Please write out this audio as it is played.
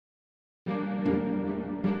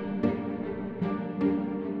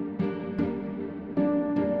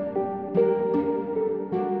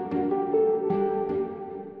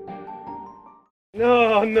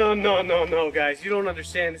Oh, no, guys. You don't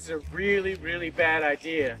understand. This is a really, really bad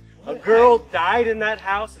idea. A girl died in that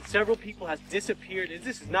house and several people have disappeared.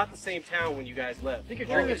 This is not the same town when you guys left. We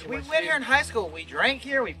went here in high school. We drank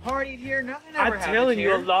here. We partied here. Nothing ever happened. I'm telling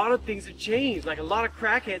you, a lot of things have changed. Like a lot of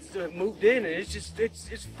crackheads have moved in, and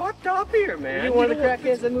it's fucked up here, man. You one of the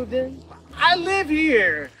crackheads that moved in? I live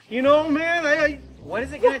here. You know, man. What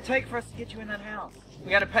is it gonna take for us to get you in that house?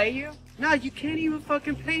 We gotta pay you? No, you can't even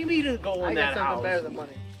fucking pay me to go in that house. I got something better than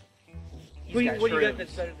money. What do you got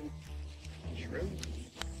that's better than shrooms?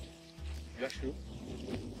 You got shrooms?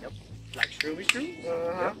 Yep. Like shrooms?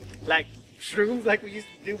 Uh-huh. Yep. Like shrooms like we used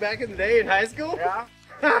to do back in the day in high school? Yeah.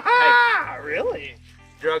 Hey, really?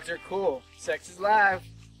 Drugs are cool. Sex is live.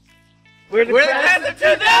 We're the class of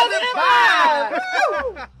 2005!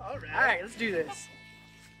 All right, let's do this.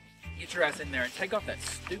 Get your ass in there and take off that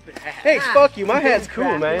stupid hat. Hey, fuck you. My hat's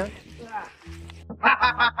cool, man.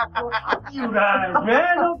 You guys,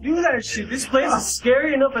 man, don't do that shit. This place is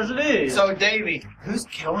scary enough as it is. So, Davey, who's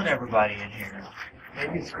killing everybody in here?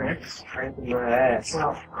 Maybe it's Krampus. Cramping my ass.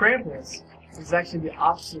 Well, Krampus is actually the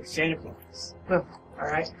opposite of Santa Claus.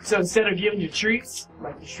 Alright? So instead of giving you treats,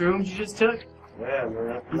 like the shrooms you just took, Yeah,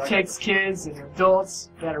 man. he takes kids and adults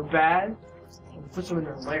that are bad and puts them in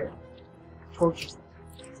their lair. Tortures them.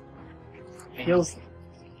 Kills them.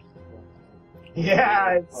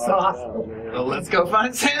 Yeah, it's awesome. Well, let's go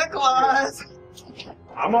find Santa Claus!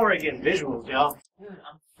 I'm already getting visuals, y'all. Dude,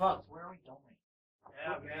 I'm fucked. Where are we going?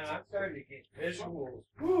 Yeah, man, I'm starting to get visuals.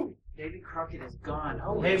 Woo! Davy Crockett is gone.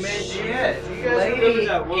 Holy Hey, man, shit. yeah, do you guys Lady remember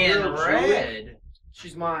that one in girl, red.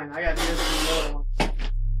 She's mine. I got news from another one.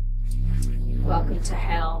 Welcome to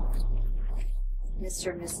hell,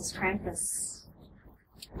 Mr. and Mrs. Krampus.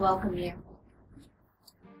 Welcome you.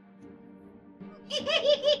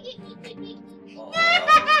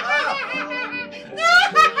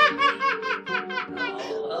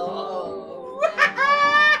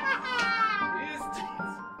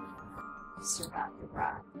 Survived the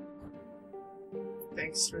ride.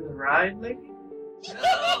 Thanks for the ride, lady.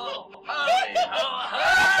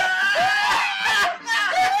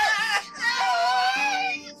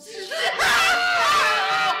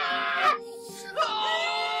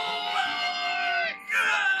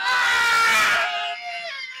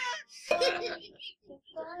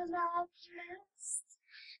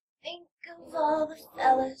 Think of all the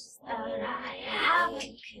fellas that I haven't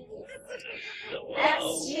kissed.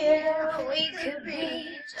 Next year we could be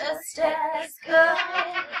just as good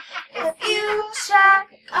if you check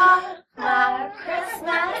off my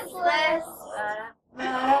Christmas list.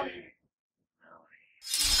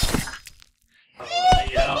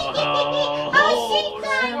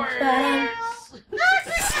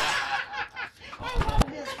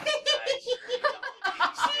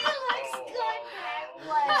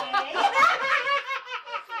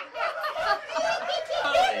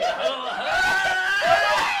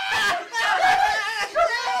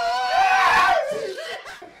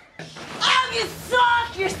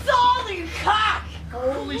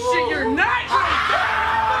 Holy shit, you're not gonna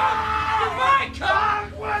my cock!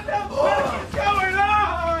 What the fuck is going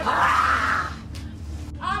on?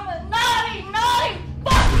 I'm a naughty, naughty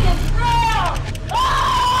fucking girl!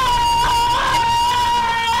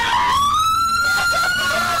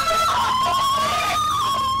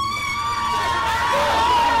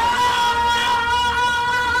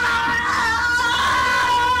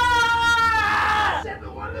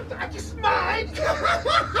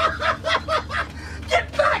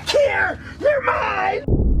 Get back here! You're mine!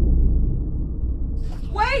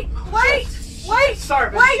 Wait!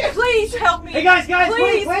 Sorry, Wait, please help me! Hey guys,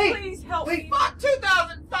 Please, wait! please help me! Fuck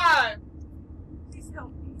 2005! Please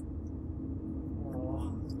help me.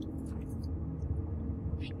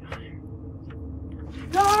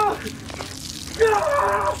 No!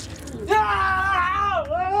 No!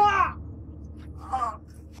 No!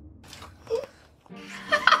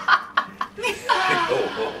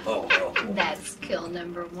 That's kill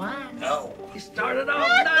number one. No. He started off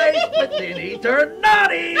nice, but then he turned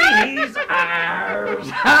naughty. He's ours.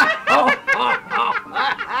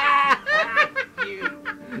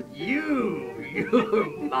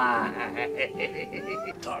 You're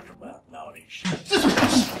mine. Talk about naughty shit.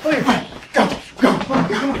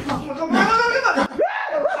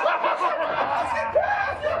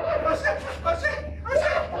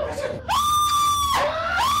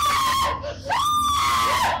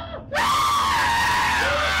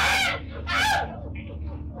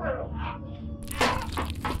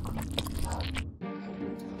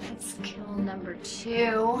 That's kill number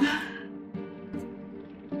two.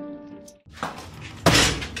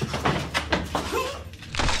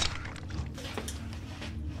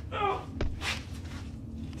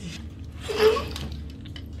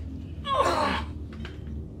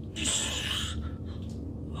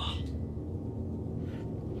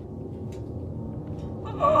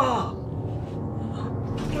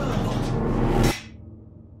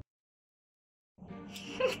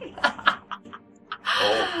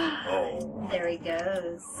 There he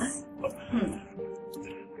goes.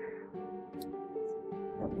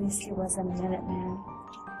 At least he wasn't a Minuteman.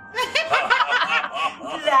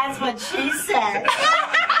 That's what she said.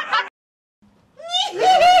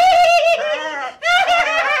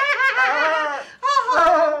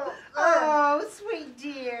 Oh, sweet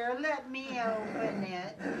dear, let me open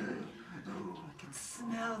it. Ooh, I can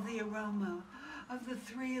smell the aroma of the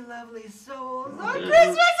three lovely souls on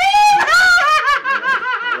Christmas Eve.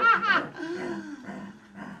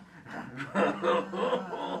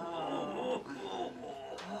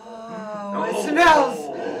 Oh, it smells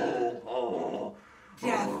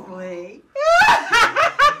deathly.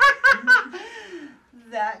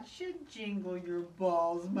 That should jingle your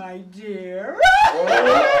balls, my dear.